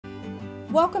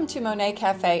Welcome to Monet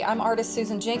Cafe. I'm artist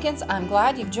Susan Jenkins. I'm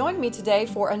glad you've joined me today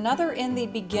for another in the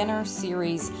beginner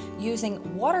series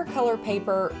using watercolor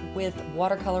paper with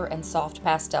watercolor and soft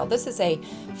pastel. This is a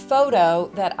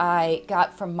photo that I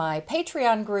got from my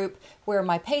Patreon group where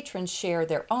my patrons share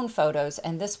their own photos,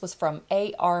 and this was from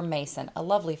A.R. Mason. A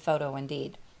lovely photo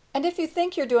indeed. And if you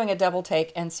think you're doing a double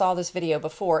take and saw this video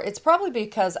before, it's probably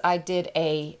because I did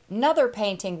another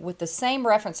painting with the same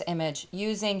reference image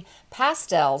using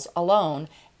pastels alone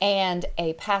and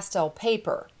a pastel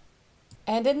paper.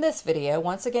 And in this video,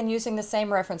 once again using the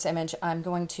same reference image, I'm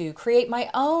going to create my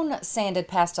own sanded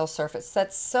pastel surface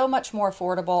that's so much more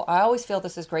affordable. I always feel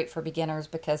this is great for beginners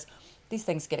because these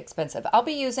things get expensive. I'll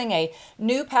be using a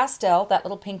new pastel, that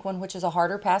little pink one, which is a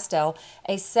harder pastel,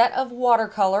 a set of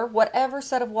watercolor, whatever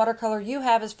set of watercolor you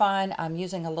have is fine. I'm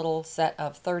using a little set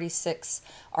of 36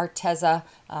 Arteza.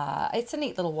 It's a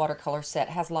neat little watercolor set,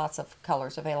 has lots of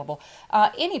colors available.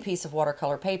 Any piece of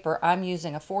watercolor paper. I'm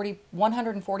using a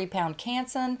 140 pound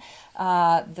Canson.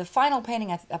 The final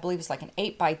painting I believe is like an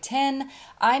 8 by 10.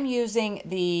 I'm using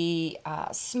the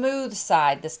smooth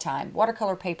side this time.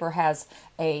 Watercolor paper has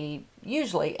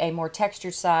usually a more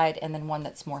textured side and then one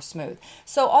that's more smooth.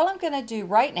 So all I'm going to do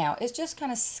right now is just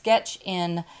kind of sketch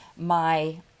in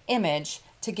my image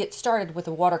to get started with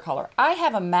the watercolor. I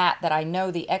have a mat that I know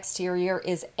the exterior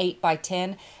is 8 by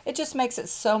 10. It just makes it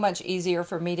so much easier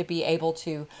for me to be able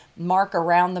to mark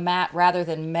around the mat rather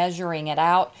than measuring it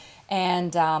out.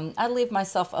 And I leave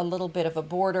myself a little bit of a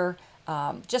border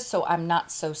just so I'm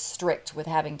not so strict with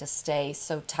having to stay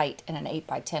so tight in an 8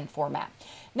 by 10 format.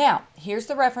 Now, here's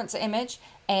the reference image,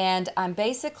 and I'm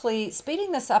basically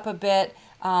speeding this up a bit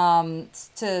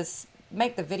to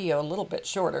make the video a little bit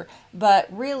shorter, but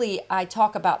really I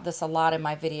talk about this a lot in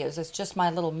my videos. It's just my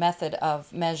little method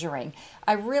of measuring.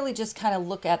 I really just kind of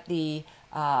look at the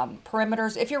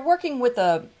perimeters. If you're working with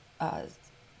a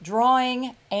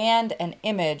drawing and an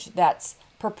image that's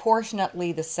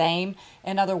proportionately the same,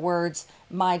 in other words,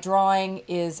 my drawing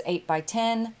is 8 by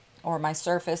 10, or my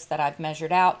surface that I've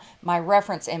measured out, my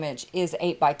reference image is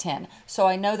 8 by 10. So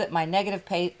I know that my negative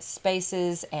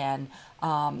spaces and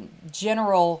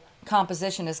general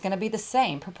composition is going to be the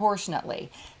same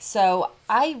proportionately. So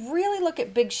I really look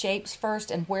at big shapes first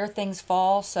and where things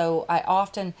fall. So I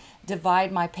often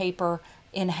divide my paper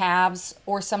in halves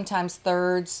or sometimes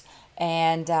thirds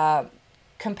and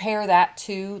compare that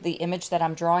to the image that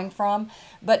I'm drawing from.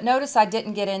 But notice I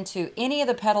didn't get into any of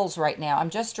the petals right now.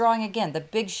 I'm just drawing, again, the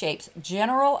big shapes,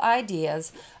 general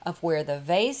ideas of where the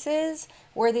vase is,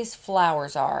 where these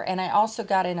flowers are. And I also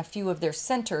got in a few of their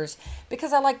centers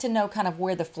because I like to know kind of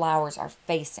where the flowers are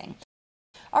facing.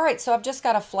 All right, so I've just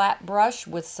got a flat brush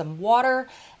with some water,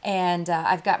 and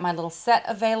I've got my little set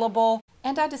available.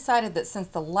 And I decided that since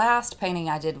the last painting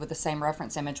I did with the same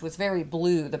reference image was very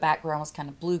blue, the background was kind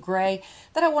of blue-gray,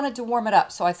 that I wanted to warm it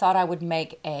up. So I thought I would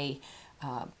make a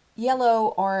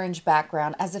yellow-orange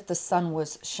background as if the sun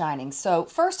was shining. So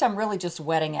first I'm really just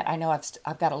wetting it. I know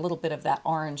I've got a little bit of that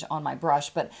orange on my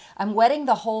brush, but I'm wetting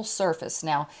the whole surface.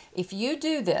 Now, if you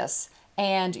do this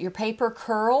and your paper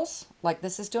curls like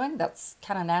this is doing, that's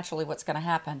kind of naturally what's going to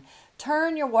happen.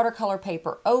 Turn your watercolor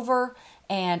paper over,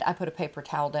 and I put a paper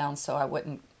towel down so I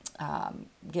wouldn't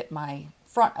get my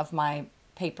front of my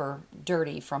paper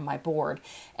dirty from my board,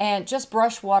 and just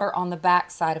brush water on the back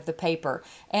side of the paper,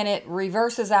 and it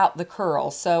reverses out the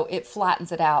curls, so it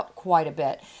flattens it out quite a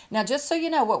bit. Now, just so you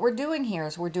know, what we're doing here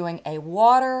is we're doing a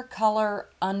watercolor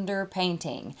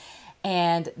underpainting.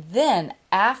 And then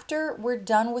after we're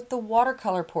done with the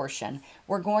watercolor portion,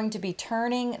 we're going to be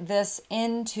turning this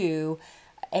into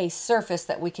a surface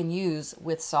that we can use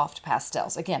with soft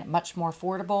pastels. Again, much more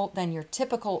affordable than your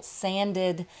typical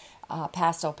sanded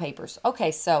pastel papers.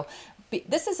 Okay, so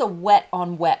this is a wet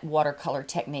on wet watercolor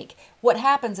technique. What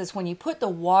happens is when you put the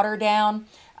water down,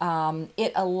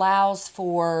 it allows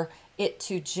for it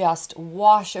to just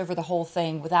wash over the whole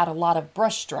thing without a lot of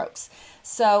brush strokes.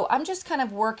 So I'm just kind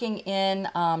of working in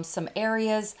some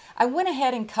areas. I went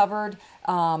ahead and covered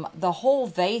the whole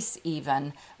vase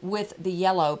even with the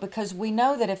yellow because we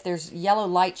know that if there's yellow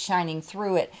light shining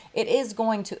through it, it is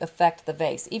going to affect the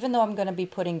vase. Even though I'm going to be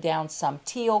putting down some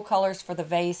teal colors for the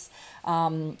vase,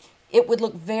 it would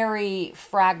look very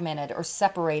fragmented or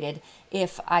separated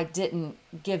if I didn't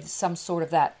give some sort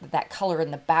of that color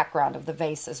in the background of the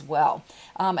vase as well.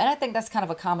 And I think that's kind of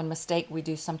a common mistake we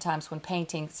do sometimes when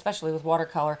painting, especially with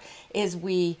watercolor, is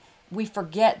we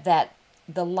forget that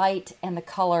the light and the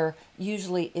color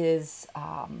usually is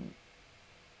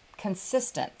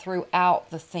consistent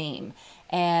throughout the theme.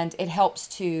 and it helps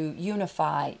to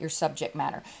unify your subject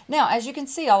matter. Now, as you can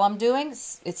see, all I'm doing,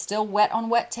 it's still wet on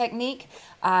wet technique.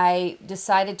 I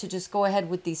decided to just go ahead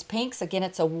with these pinks. Again,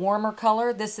 it's a warmer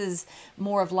color. This is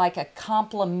more of like a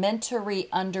complementary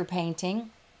underpainting,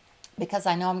 because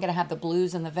I know I'm going to have the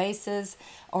blues in the vases,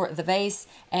 or the vase,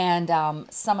 and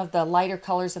some of the lighter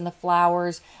colors in the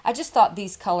flowers. I just thought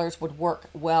these colors would work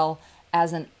well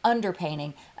as an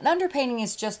underpainting. An underpainting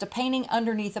is just a painting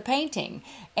underneath a painting.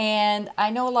 And I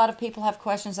know a lot of people have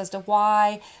questions as to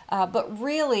why, but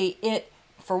really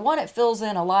for one, it fills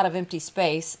in a lot of empty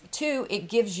space. Two, it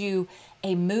gives you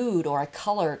a mood or a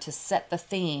color to set the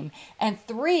theme. And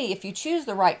three, if you choose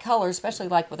the right color, especially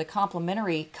like with the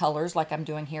complementary colors like I'm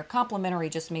doing here, complementary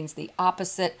just means the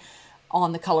opposite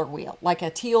on the color wheel. Like a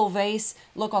teal vase,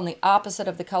 look on the opposite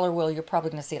of the color wheel, you're probably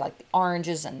going to see like the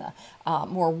oranges and the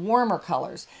more warmer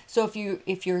colors. So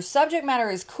if your subject matter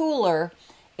is cooler,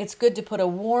 it's good to put a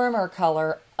warmer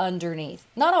color underneath.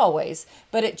 Not always,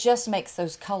 but it just makes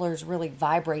those colors really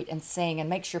vibrate and sing and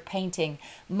makes your painting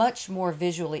much more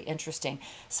visually interesting.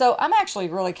 So I'm actually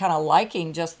really kind of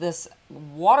liking just this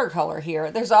watercolor here.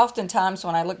 There's often times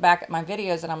when I look back at my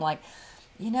videos and I'm like,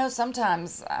 you know,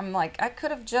 sometimes I'm like, I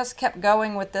could have just kept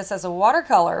going with this as a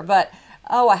watercolor, but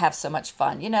oh, I have so much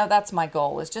fun. You know, that's my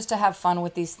goal, is just to have fun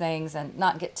with these things and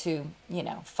not get too, you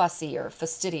know, fussy or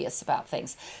fastidious about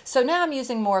things. So now I'm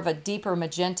using more of a deeper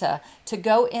magenta to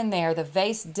go in there. The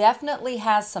vase definitely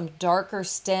has some darker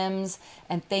stems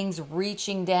and things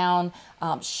reaching down,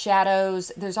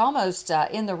 shadows. There's almost,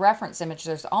 in the reference image,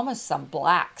 there's almost some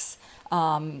blacks.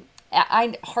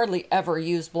 I hardly ever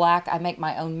use black. I make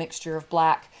my own mixture of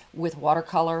black with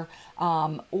watercolor,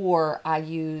 or I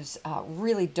use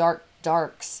really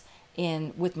darks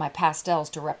with my pastels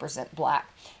to represent black.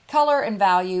 Color and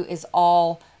value is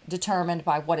all determined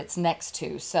by what it's next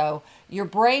to. So your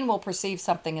brain will perceive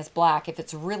something as black if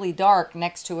it's really dark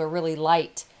next to a really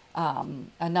light,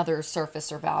 another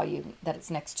surface or value that it's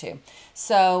next to.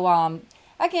 So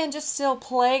again, just still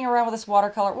playing around with this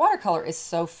watercolor. Watercolor is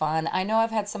so fun. I know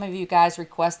I've had some of you guys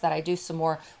request that I do some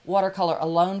more watercolor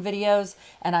alone videos,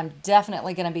 and I'm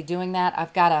definitely going to be doing that.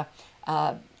 I've got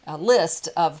a list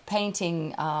of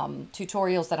painting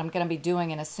tutorials that I'm going to be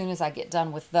doing, and as soon as I get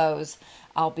done with those,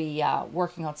 I'll be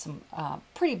working on some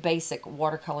pretty basic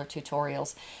watercolor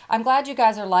tutorials. I'm glad you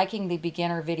guys are liking the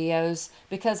beginner videos,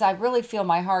 because I really feel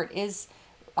my heart is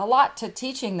a lot to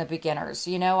teaching the beginners.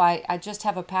 You know, I just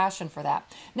have a passion for that.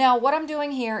 Now, what I'm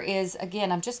doing here is, again,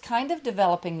 I'm just kind of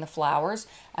developing the flowers.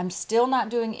 I'm still not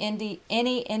doing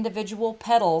any individual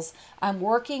petals. I'm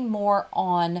working more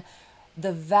on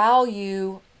the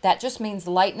value, that just means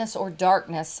lightness or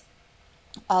darkness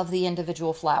of the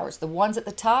individual flowers. The ones at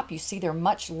the top, you see they're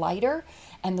much lighter,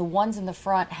 and the ones in the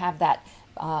front have that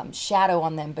shadow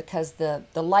on them because the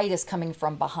light is coming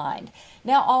from behind.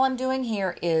 Now all I'm doing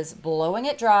here is blowing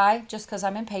it dry, just because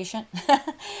I'm impatient.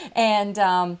 And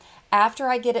after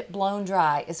I get it blown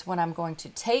dry is when I'm going to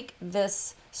take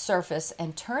this surface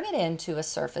and turn it into a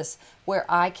surface where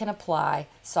I can apply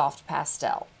soft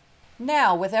pastel.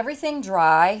 Now, with everything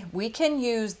dry, we can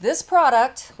use this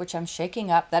product, which I'm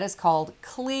shaking up, that is called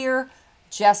Clear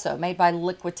Gesso, made by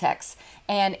Liquitex.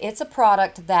 And it's a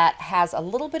product that has a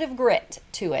little bit of grit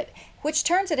to it, which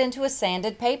turns it into a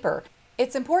sanded paper.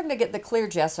 It's important to get the clear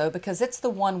gesso because it's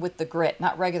the one with the grit,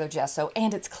 not regular gesso,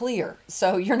 and it's clear.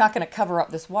 So you're not going to cover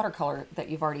up this watercolor that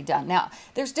you've already done. Now,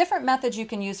 there's different methods you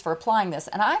can use for applying this,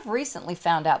 and I've recently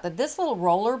found out that this little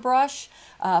roller brush,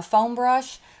 foam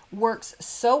brush, works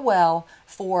so well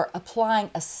for applying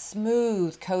a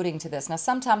smooth coating to this. Now,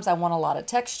 sometimes I want a lot of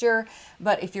texture,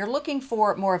 but if you're looking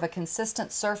for more of a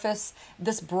consistent surface,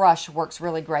 this brush works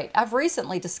really great. I've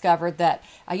recently discovered that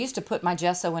I used to put my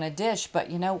gesso in a dish, but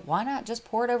you know, why not just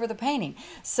pour it over the painting?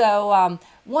 So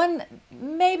one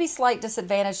maybe slight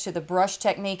disadvantage to the brush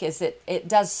technique is it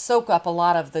does soak up a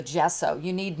lot of the gesso.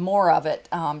 You need more of it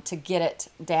to get it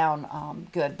down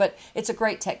good, but it's a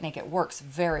great technique. It works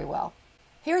very well.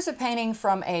 Here's a painting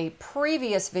from a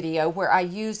previous video where I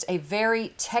used a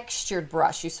very textured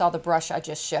brush. You saw the brush I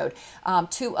just showed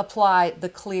to apply the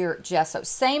clear gesso.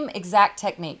 Same exact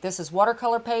technique. This is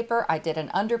watercolor paper. I did an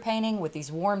underpainting with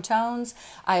these warm tones.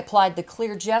 I applied the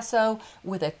clear gesso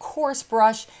with a coarse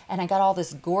brush, and I got all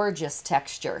this gorgeous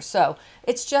texture. So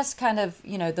it's just kind of,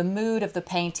 you know, the mood of the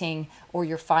painting or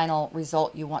your final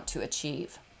result you want to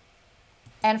achieve.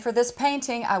 And for this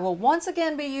painting, I will once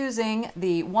again be using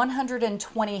the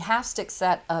 120 half stick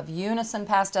set of Unison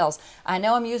pastels. I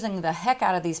know I'm using the heck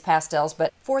out of these pastels,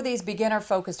 but for these beginner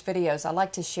focused videos, I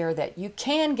like to share that you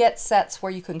can get sets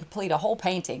where you can complete a whole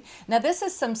painting. Now this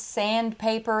is some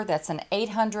sandpaper that's an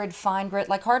 800 fine grit,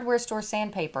 like hardware store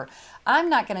sandpaper. I'm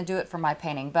not going to do it for my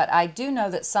painting, but I do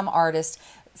know that some artists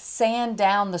sand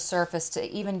down the surface to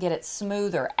even get it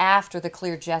smoother after the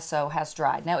clear gesso has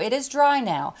dried. Now it is dry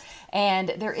now and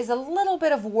there is a little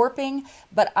bit of warping,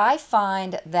 but I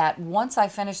find that once I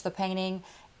finish the painting,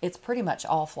 it's pretty much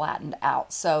all flattened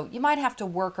out. So you might have to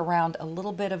work around a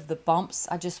little bit of the bumps.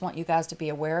 I just want you guys to be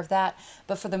aware of that.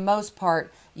 But for the most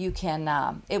part, you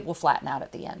can, it will flatten out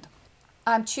at the end.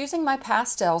 I'm choosing my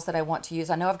pastels that I want to use.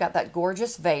 I know I've got that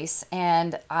gorgeous vase,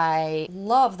 and I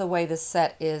love the way this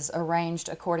set is arranged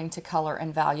according to color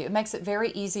and value. It makes it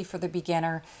very easy for the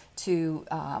beginner to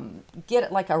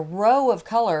get like a row of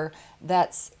color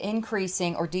that's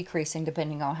increasing or decreasing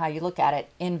depending on how you look at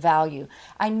it in value.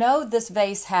 I know this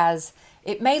vase has,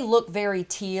 it may look very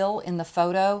teal in the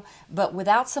photo, but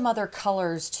without some other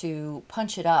colors to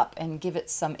punch it up and give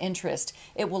it some interest,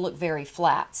 it will look very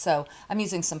flat. So I'm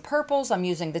using some purples, I'm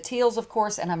using the teals of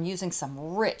course, and I'm using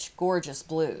some rich, gorgeous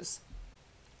blues.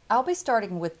 I'll be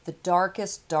starting with the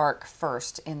darkest dark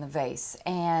first in the vase.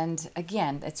 And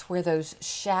again, it's where those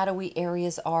shadowy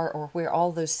areas are, or where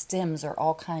all those stems are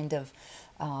all kind of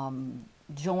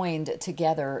joined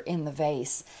together in the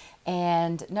vase.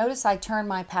 And notice I turn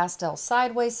my pastel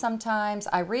sideways sometimes.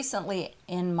 I recently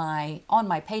on my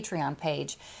Patreon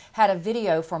page had a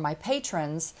video for my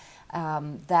patrons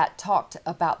that talked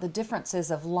about the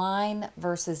differences of line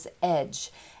versus edge.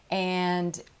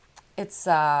 And it's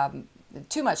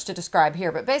too much to describe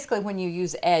here, but basically when you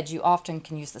use edge, you often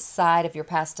can use the side of your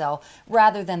pastel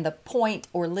rather than the point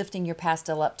or lifting your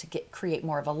pastel up to create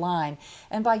more of a line.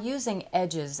 And by using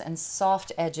edges and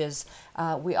soft edges,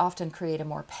 we often create a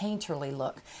more painterly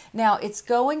look. Now it's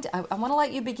going to, I want to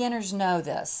let you beginners know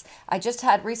this. I just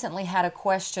recently had a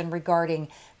question regarding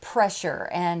pressure,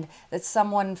 and that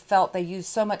someone felt they used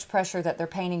so much pressure that their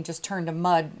painting just turned to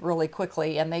mud really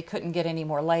quickly and they couldn't get any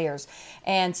more layers.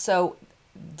 And so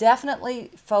definitely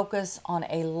focus on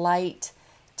a light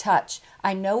touch.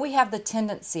 I know we have the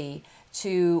tendency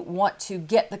to want to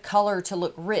get the color to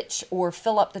look rich or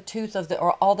fill up the tooth of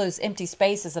or all those empty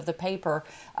spaces of the paper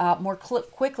more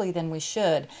quickly than we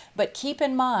should. But keep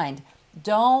in mind,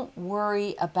 don't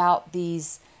worry about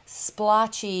these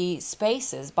splotchy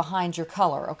spaces behind your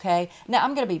color, okay? Now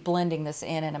I'm going to be blending this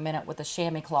in a minute with a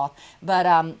chamois cloth,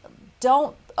 but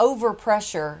don't over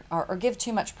pressure or give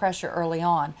too much pressure early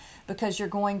on, because you're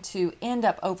going to end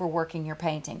up overworking your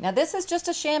painting. Now this is just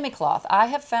a chamois cloth. I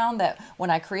have found that when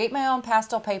I create my own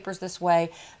pastel papers this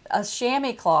way, a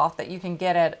chamois cloth that you can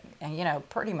get at, you know,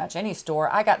 pretty much any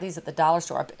store. I got these at the dollar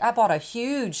store. I bought a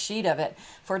huge sheet of it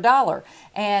for $1,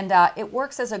 and it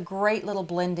works as a great little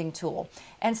blending tool.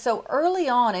 And so early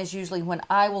on is usually when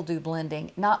I will do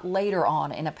blending, not later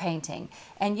on in a painting.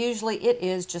 And usually it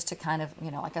is just to kind of,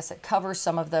 you know, like I said, cover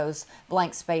some of those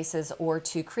blank spaces or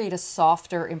to create a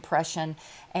softer impression.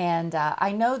 And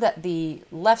I know that the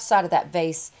left side of that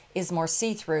vase is more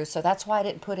see-through, so that's why I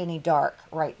didn't put any dark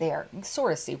right there. You can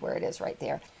sort of see where it is right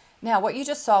there. Now what you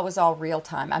just saw was all real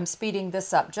time. I'm speeding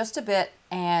this up just a bit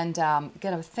and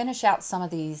going to finish out some of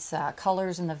these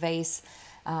colors in the vase,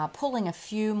 pulling a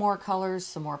few more colors,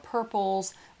 some more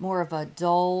purples, more of a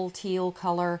dull teal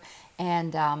color,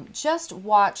 and just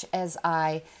watch as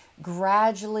I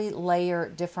gradually layer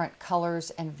different colors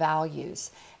and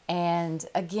values. And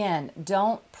again,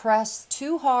 don't press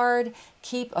too hard.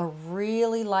 Keep a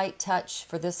really light touch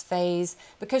for this phase,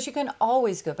 because you can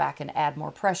always go back and add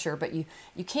more pressure, but you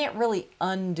can't really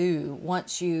undo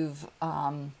once you've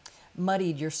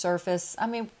muddied your surface. I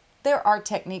mean, there are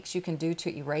techniques you can do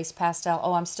to erase pastel.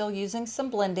 Oh, I'm still using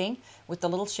some blending with the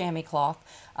little chamois cloth.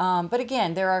 But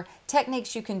again, there are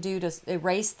techniques you can do to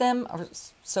erase them, or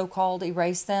so-called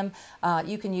erase them.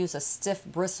 You can use a stiff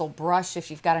bristle brush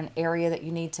if you've got an area that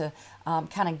you need to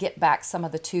kind of get back some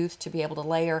of the tooth to be able to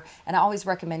layer. And I always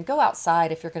recommend go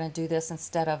outside if you're going to do this,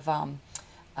 instead of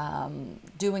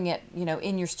doing it, you know,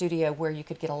 in your studio where you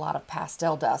could get a lot of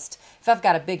pastel dust. If I've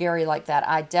got a big area like that,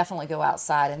 I definitely go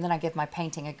outside, and then I give my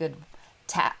painting a good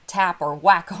tap or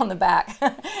whack on the back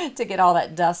to get all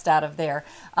that dust out of there.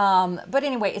 But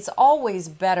anyway, it's always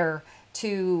better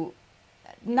to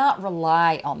not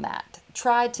rely on that.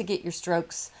 Try to get your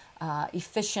strokes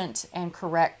efficient and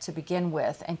correct to begin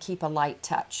with, and keep a light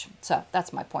touch. So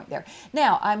that's my point there.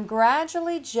 Now I'm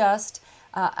gradually just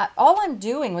all I'm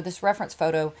doing with this reference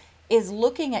photo is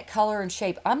looking at color and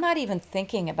shape. I'm not even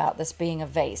thinking about this being a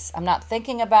vase. I'm not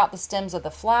thinking about the stems of the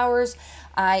flowers.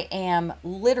 I am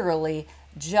literally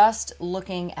just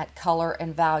looking at color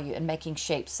and value and making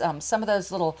shapes. Some of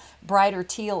those little brighter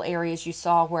teal areas you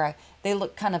saw where they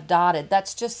look kind of dotted,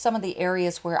 that's just some of the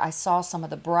areas where I saw some of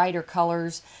the brighter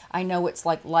colors. I know it's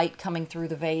like light coming through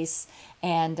the vase.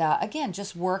 And again,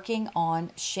 just working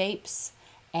on shapes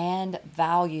and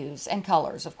values and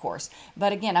colors, of course.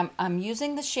 But again, I'm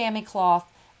using the chamois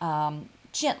cloth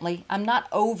gently. I'm not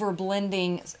over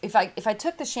blending. If I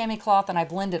took the chamois cloth and I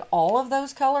blended all of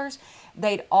those colors,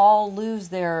 they'd all lose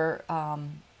their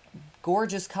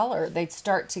gorgeous color. They'd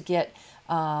start to get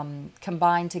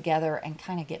combined together and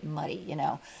kind of get muddy, you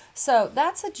know. So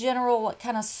that's a general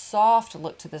kind of soft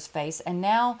look to this face. And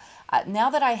now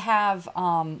that I have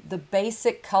the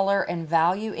basic color and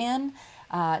value in,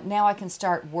 now I can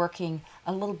start working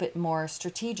a little bit more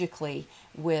strategically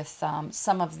with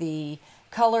some of the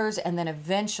colors, and then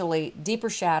eventually deeper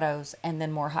shadows, and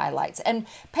then more highlights. And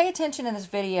pay attention in this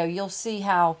video, you'll see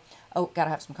how, oh, gotta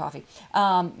have some coffee.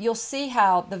 You'll see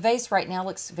how the vase right now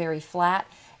looks very flat.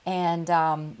 And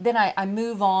then I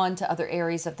move on to other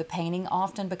areas of the painting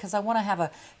often because I want to have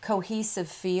a cohesive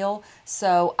feel.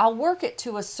 So I'll work it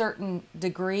to a certain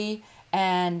degree,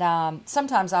 and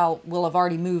sometimes will have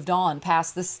already moved on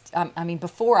past this, I mean,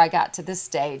 before I got to this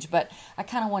stage, but I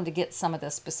kind of wanted to get some of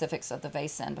the specifics of the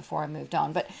vase in before I moved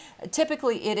on. But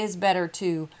typically it is better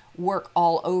to work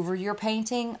all over your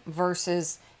painting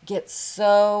versus get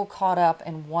so caught up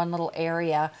in one little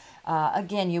area.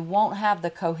 Again, you won't have the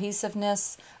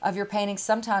cohesiveness of your painting.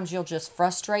 Sometimes you'll just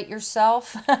frustrate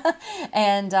yourself.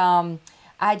 And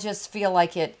I just feel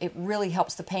like it really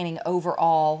helps the painting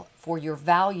overall for your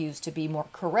values to be more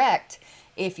correct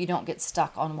if you don't get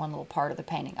stuck on one little part of the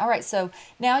painting. All right, so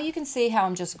now you can see how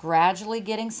I'm just gradually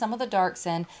getting some of the darks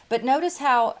in. But notice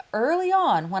how early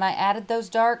on when I added those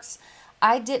darks,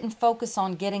 I didn't focus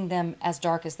on getting them as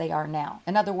dark as they are now.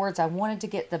 In other words, I wanted to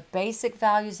get the basic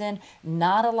values in,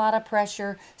 not a lot of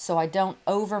pressure, so I don't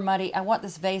over muddy. I want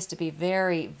this vase to be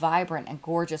very vibrant and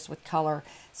gorgeous with color.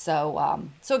 So,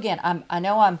 so again, I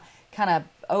know I'm kind of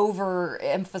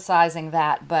overemphasizing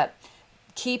that, but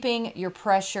keeping your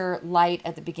pressure light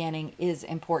at the beginning is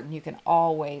important. You can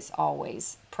always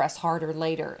press harder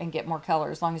later and get more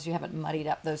color as long as you haven't muddied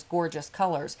up those gorgeous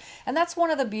colors. And that's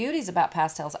one of the beauties about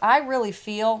pastels. I really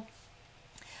feel,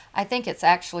 I think it's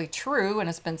actually true, and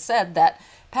it's been said that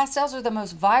pastels are the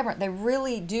most vibrant. They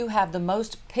really do have the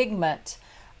most pigment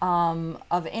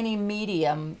of any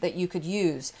medium that you could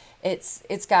use.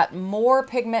 It's got more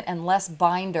pigment and less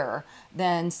binder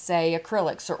than, say,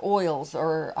 acrylics or oils,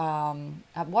 or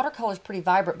watercolor is pretty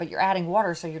vibrant, but you're adding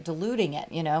water, so you're diluting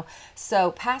it, you know.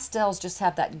 So pastels just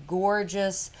have that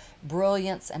gorgeous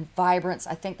brilliance and vibrance.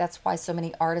 I think that's why so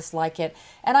many artists like it,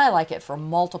 and I like it for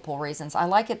multiple reasons. I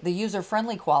like it, the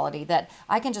user-friendly quality, that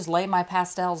I can just lay my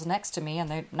pastels next to me and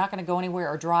they're not going to go anywhere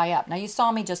or dry up. Now you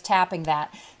saw me just tapping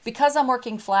that. Because I'm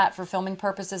working flat for filming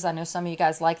purposes, I know some of you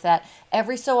guys like that.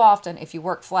 Every so often, if you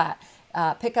work flat,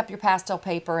 pick up your pastel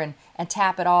paper and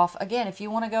tap it off. Again, if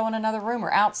you want to go in another room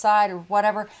or outside or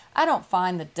whatever, I don't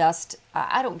find the dust,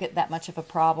 I don't get that much of a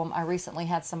problem. I recently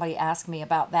had somebody ask me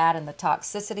about that and the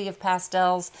toxicity of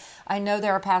pastels. I know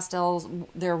there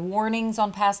are warnings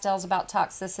on pastels about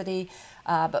toxicity,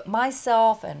 but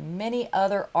myself and many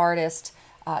other artists,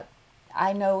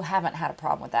 I know haven't had a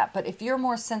problem with that. But if you're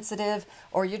more sensitive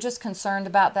or you're just concerned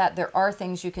about that, there are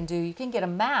things you can do. You can get a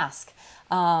mask.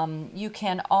 You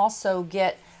can also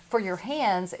get, for your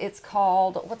hands, it's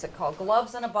called, what's it called?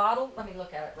 Gloves in a bottle? Let me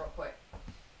look at it real quick.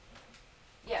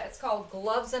 Yeah, it's called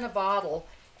Gloves in a Bottle.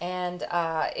 And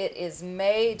it is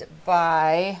made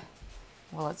by,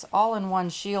 well, it's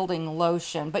all-in-one shielding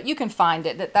lotion, but you can find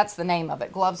it. That's the name of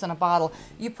it, Gloves in a Bottle.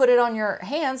 You put it on your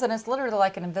hands and it's literally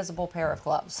like an invisible pair of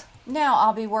gloves. Now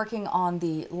I'll be working on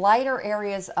the lighter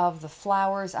areas of the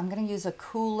flowers. I'm going to use a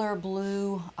cooler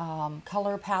blue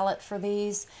color palette for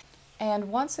these. And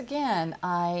once again,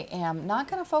 I am not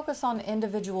going to focus on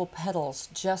individual petals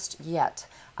just yet.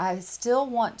 I still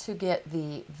want to get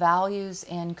the values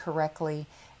in correctly,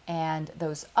 and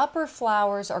those upper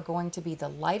flowers are going to be the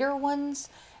lighter ones,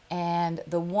 and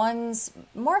the ones,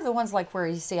 more of the ones like where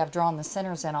you see I've drawn the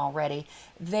centers in already,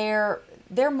 they're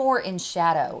more in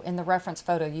shadow. In the reference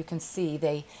photo you can see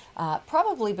they,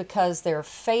 probably because they're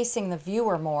facing the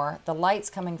viewer more, the light's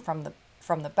coming from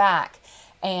the back,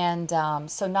 and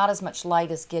so not as much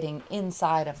light is getting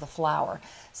inside of the flower.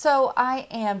 So I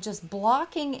am just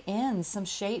blocking in some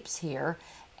shapes here,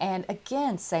 and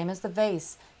again, same as the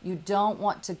vase, you don't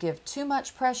want to give too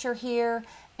much pressure here,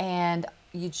 and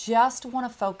you just want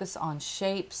to focus on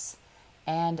shapes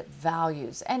and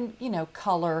values, and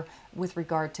color with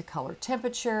regard to color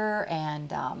temperature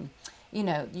and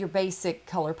your basic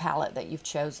color palette that you've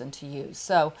chosen to use.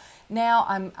 So now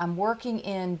I'm working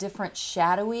in different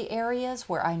shadowy areas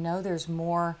where I know there's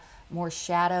more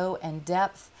shadow and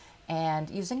depth, and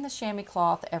using the chamois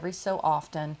cloth every so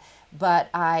often. But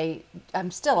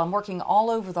I'm working all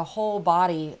over the whole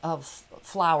body of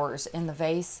flowers in the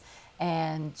vase,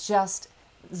 and just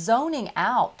zoning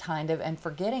out kind of, and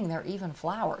forgetting they're even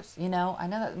flowers. I know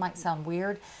that might sound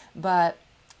weird, but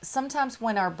sometimes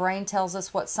when our brain tells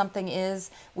us what something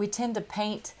is, we tend to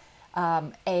paint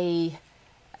an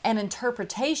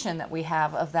interpretation that we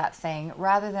have of that thing,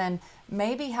 rather than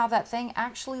maybe how that thing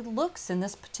actually looks in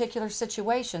this particular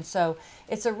situation. So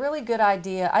it's a really good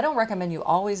idea. I don't recommend you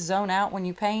always zone out when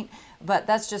you paint, but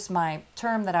that's just my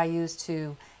term that I use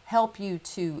to help you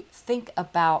to think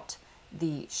about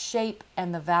the shape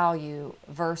and the value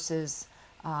versus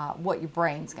what your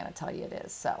brain's going to tell you it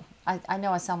is. So I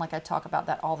know I sound like I talk about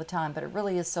that all the time, but it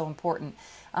really is so important.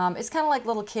 It's kind of like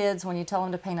little kids when you tell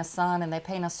them to paint a sun and they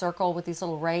paint a circle with these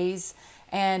little rays,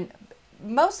 and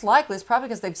most likely it's probably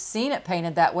because they've seen it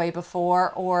painted that way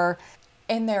before, or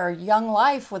in their young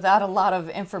life without a lot of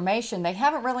information, they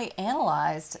haven't really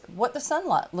analyzed what the sun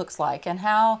looks like and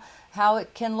how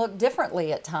it can look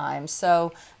differently at times.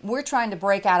 So we're trying to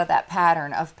break out of that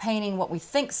pattern of painting what we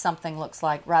think something looks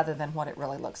like rather than what it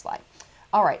really looks like.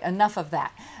 All right, enough of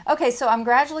that. Okay, so I'm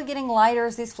gradually getting lighter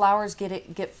as these flowers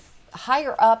get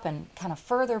higher up and kind of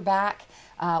further back,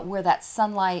 where that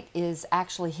sunlight is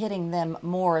actually hitting them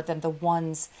more than the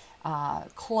ones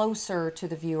closer to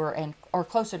the viewer or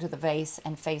closer to the vase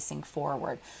and facing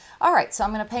forward. All right, so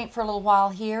I'm going to paint for a little while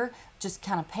here. Just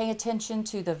kind of pay attention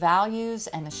to the values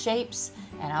and the shapes,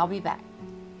 and I'll be back.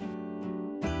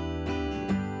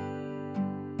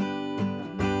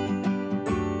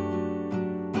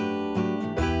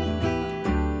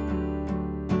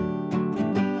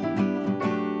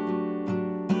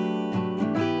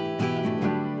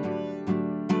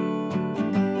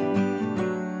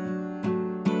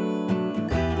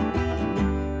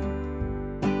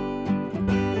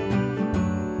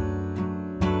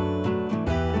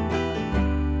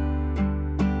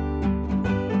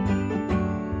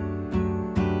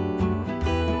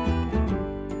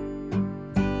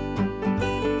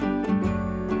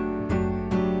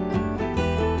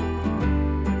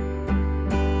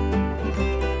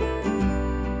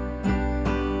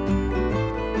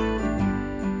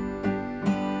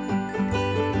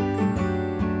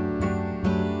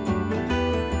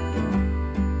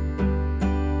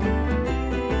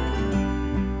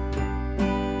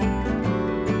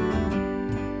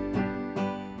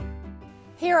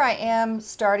 Here I am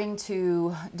starting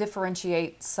to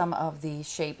differentiate some of the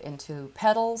shape into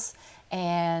petals,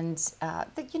 and I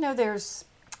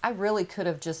really could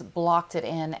have just blocked it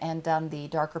in and done the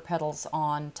darker petals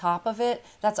on top of it.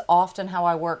 That's often how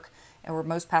I work, or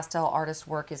most pastel artists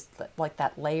work, is like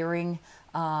that layering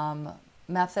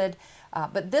method.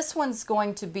 But this one's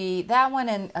going to be, that one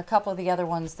and a couple of the other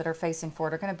ones that are facing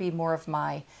forward are going to be more of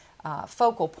my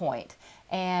focal point.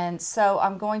 And so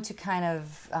I'm going to kind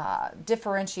of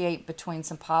differentiate between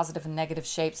some positive and negative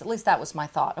shapes. At least that was my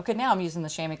thought. Okay, now I'm using the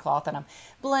chamois cloth and I'm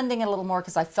blending it a little more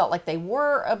because I felt like they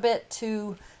were a bit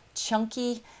too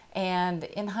chunky. And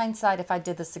in hindsight, if I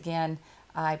did this again,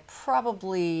 I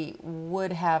probably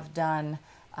would have done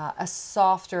a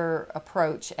softer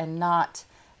approach and not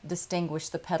distinguish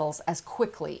the petals as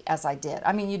quickly as I did.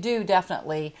 I mean, you do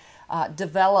definitely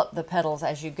develop the petals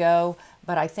as you go,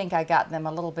 but I think I got them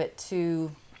a little bit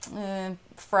too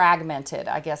fragmented,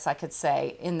 I guess I could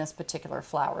say, in this particular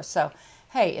flower. So,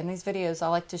 hey, in these videos I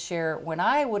like to share when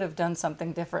I would have done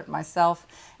something different myself.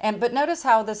 But notice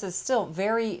how this is still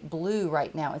very blue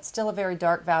right now. It's still a very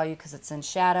dark value because it's in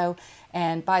shadow.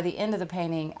 And by the end of the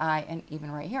painting, and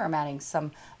even right here, I'm adding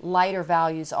some lighter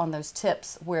values on those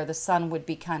tips where the sun would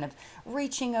be kind of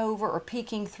reaching over or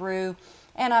peeking through.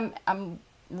 And I'm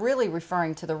really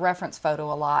referring to the reference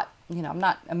photo a lot. You know, I'm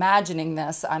not imagining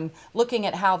this. I'm looking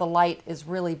at how the light is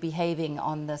really behaving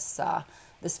on this,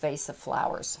 this vase of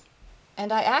flowers.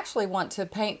 And I actually want to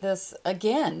paint this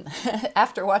again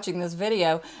after watching this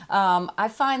video. I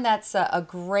find that's a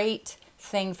great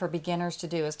thing for beginners to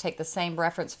do, is take the same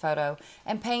reference photo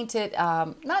and paint it,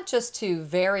 not just to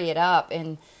vary it up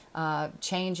in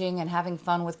changing and having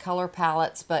fun with color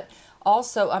palettes, but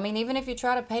also, I mean, even if you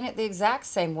try to paint it the exact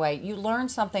same way, you learn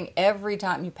something every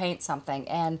time you paint something.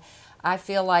 And I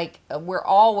feel like we're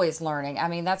always learning. I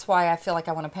mean, that's why I feel like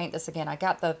I want to paint this again. I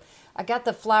got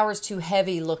the flowers too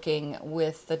heavy looking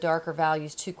with the darker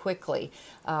values too quickly.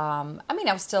 I mean,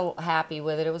 I was still happy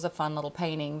with it. It was a fun little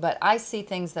painting, but I see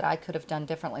things that I could have done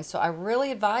differently. So I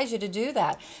really advise you to do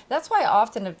that. That's why I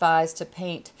often advise to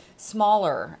paint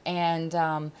smaller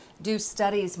and do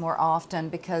studies more often,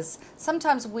 because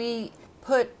sometimes we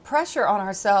put pressure on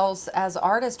ourselves as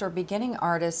artists or beginning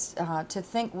artists to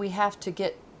think we have to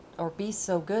get or be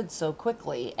so good so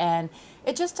quickly, and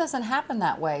it just doesn't happen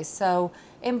that way. So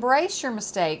embrace your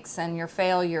mistakes and your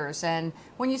failures, and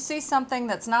when you see something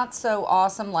that's not so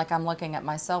awesome, like I'm looking at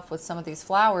myself with some of these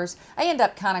flowers, I end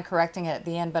up kind of correcting it at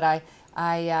the end, but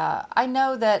I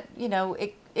know that, you know,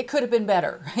 it could have been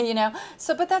better, you know,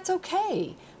 so, but that's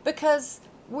okay, because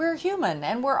we're human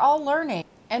and we're all learning.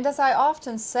 And as I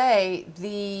often say,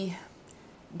 the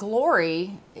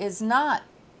glory is not,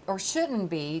 or shouldn't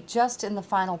be, just in the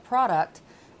final product,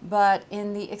 but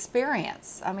in the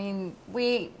experience. I mean,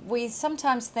 we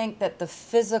sometimes think that the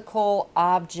physical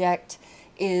object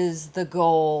is the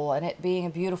goal and it being a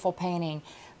beautiful painting,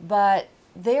 but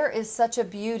there is such a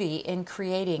beauty in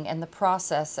creating and the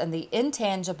process and the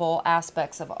intangible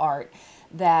aspects of art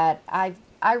that I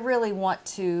really want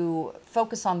to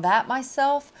focus on that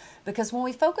myself, because when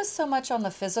we focus so much on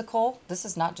the physical, this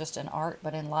is not just in art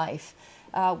but in life,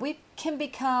 we can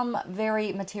become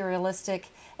very materialistic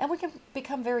and we can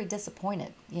become very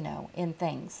disappointed, you know, in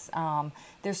things.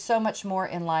 There's so much more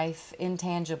in life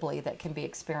intangibly that can be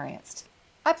experienced.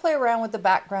 I play around with the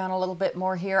background a little bit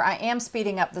more here. I am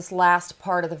speeding up this last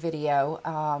part of the video.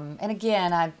 And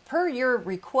again, per your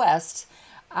request,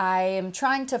 I am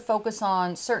trying to focus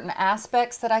on certain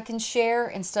aspects that I can share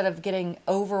instead of getting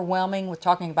overwhelming with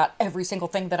talking about every single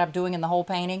thing that I'm doing in the whole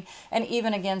painting. And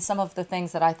even, again, some of the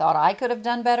things that I thought I could have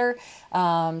done better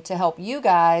to help you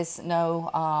guys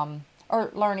know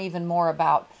or learn even more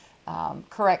about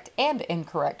correct and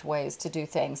incorrect ways to do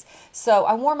things. So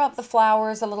I warm up the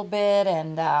flowers a little bit,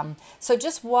 and so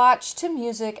just watch to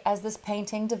music as this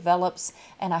painting develops,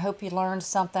 and I hope you learned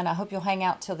something. I hope you'll hang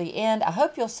out till the end. I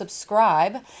hope you'll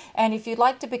subscribe, and if you'd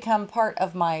like to become part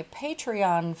of my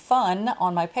Patreon fun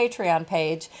on my Patreon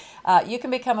page, you can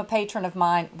become a patron of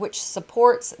mine, which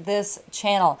supports this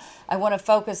channel. I want to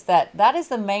focus that is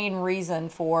the main reason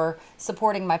for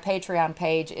supporting my Patreon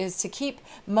page, is to keep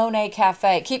Monet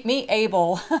Cafe, keep me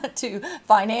able to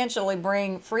financially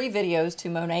bring free videos to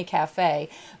Monet Cafe.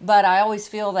 But I always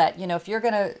feel that, you know, if you're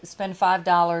going to spend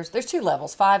 $5, there's two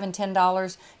levels, $5 and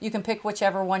 $10. You can pick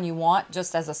whichever one you want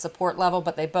just as a support level,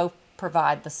 but they both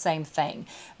provide the same thing.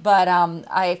 But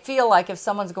I feel like if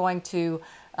someone's going to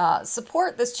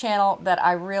support this channel, that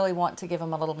I really want to give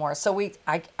them a little more. So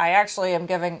I actually am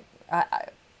giving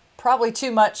probably too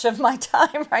much of my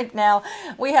time right now.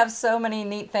 We have so many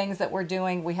neat things that we're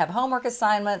doing. We have homework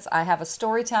assignments. I have a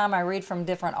story time. I read from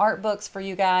different art books for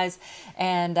you guys.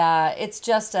 And it's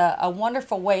just a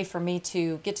wonderful way for me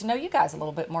to get to know you guys a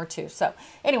little bit more too. So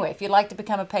anyway, if you'd like to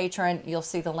become a patron, you'll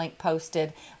see the link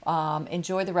posted.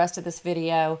 Enjoy the rest of this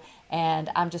video. And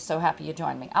I'm just so happy you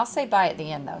joined me. I'll say bye at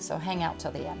the end though, so hang out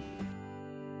till the end.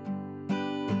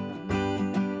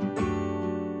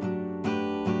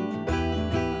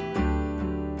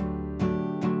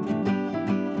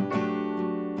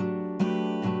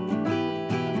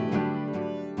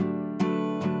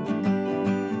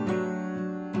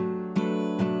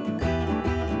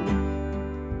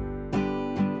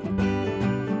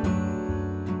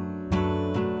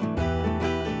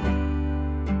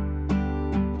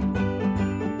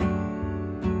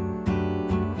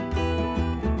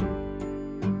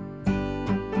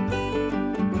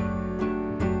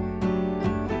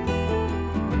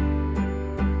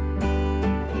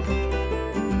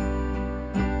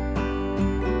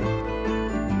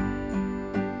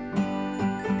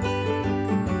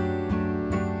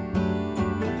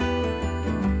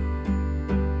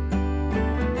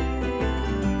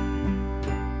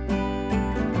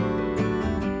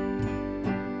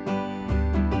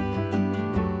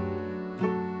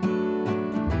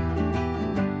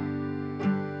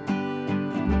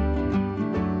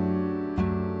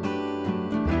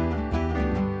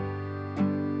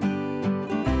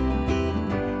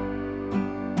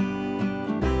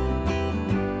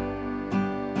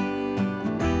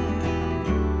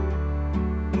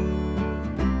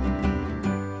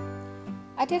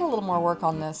 I did a little more work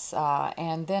on this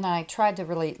and then I tried to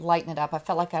really lighten it up. I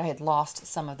felt like I had lost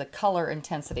some of the color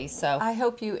intensity. So I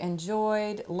hope you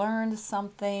enjoyed, learned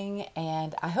something,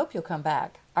 and I hope you'll come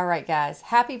back. All right, guys,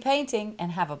 happy painting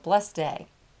and have a blessed day.